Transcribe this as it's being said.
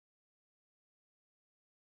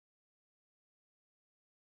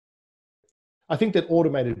I think that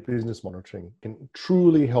automated business monitoring can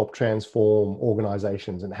truly help transform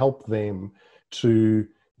organizations and help them to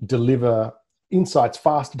deliver insights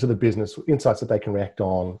faster to the business, insights that they can react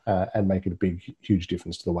on and make it a big, huge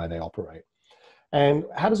difference to the way they operate. And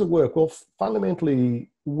how does it work? Well, fundamentally,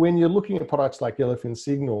 when you're looking at products like Yellowfin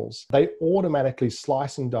Signals, they automatically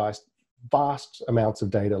slice and dice vast amounts of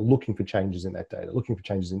data, looking for changes in that data, looking for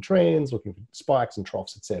changes in trends, looking for spikes and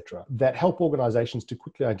troughs, etc., that help organizations to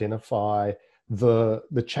quickly identify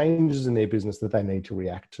the changes in their business that they need to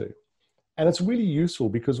react to. And it's really useful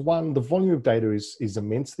because, one, the volume of data is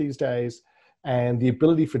immense these days, and the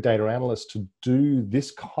ability for data analysts to do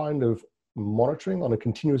this kind of monitoring on a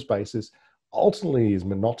continuous basis ultimately is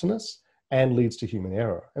monotonous and leads to human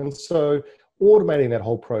error. And so automating that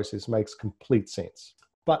whole process makes complete sense.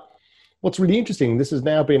 But what's really interesting, this has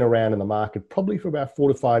now been around in the market probably for about 4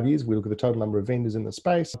 to 5 years. We look at the total number of vendors in the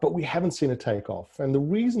space, but we haven't seen it take off. And the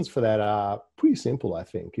reasons for that are pretty simple, I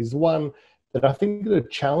think. Is one, that I think that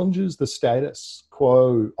it challenges the status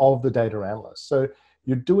quo of the data analyst. So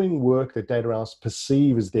you're doing work that data analysts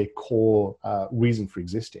perceive as their core reason for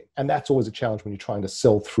existing. And that's always a challenge when you're trying to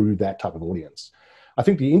sell through that type of audience. I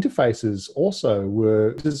think the interfaces also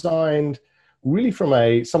were designed really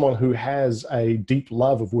from someone who has a deep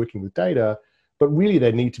love of working with data, but really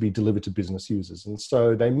they need to be delivered to business users. And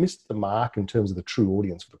so they missed the mark in terms of the true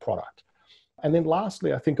audience for the product. And then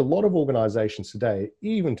lastly, I think a lot of organizations today,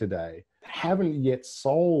 even today, haven't yet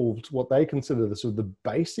solved what they consider the sort of the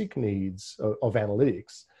basic needs of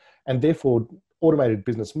analytics. And therefore, automated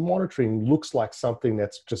business monitoring looks like something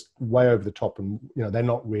that's just way over the top and they're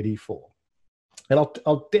not ready for. And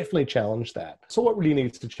I'll definitely challenge that. So what really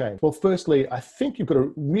needs to change? Well, firstly, I think you've got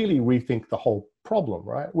to really rethink the whole problem,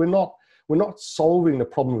 right? We're not solving the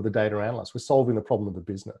problem of the data analyst. We're solving the problem of the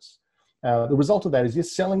business. The result of that is you're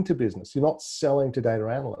selling to business. You're not selling to data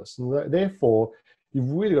analysts. And therefore,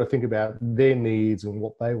 you've really got to think about their needs and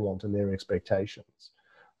what they want and their expectations.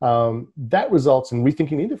 That results in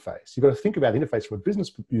rethinking the interface. You've got to think about the interface from a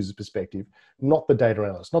business user perspective, not the data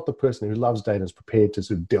analyst, not the person who loves data and is prepared to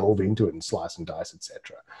sort of delve into it and slice and dice,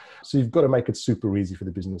 etc. So you've got to make it super easy for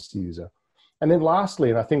the business user. And then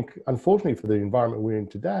lastly, and I think unfortunately for the environment we're in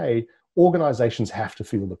today, organizations have to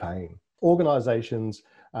feel the pain. Organizations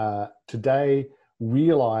today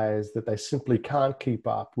realize that they simply can't keep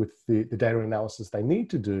up with the data analysis they need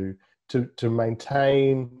to do to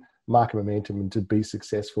maintain market momentum and to be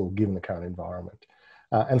successful given the current environment.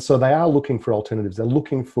 And so they are looking for alternatives. They're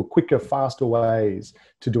looking for quicker, faster ways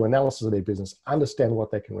to do analysis of their business, understand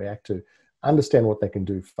what they can react to, understand what they can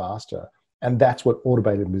do faster. And that's what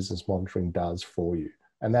automated business monitoring does for you.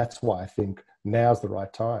 And that's why I think now's the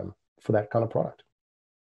right time for that kind of product.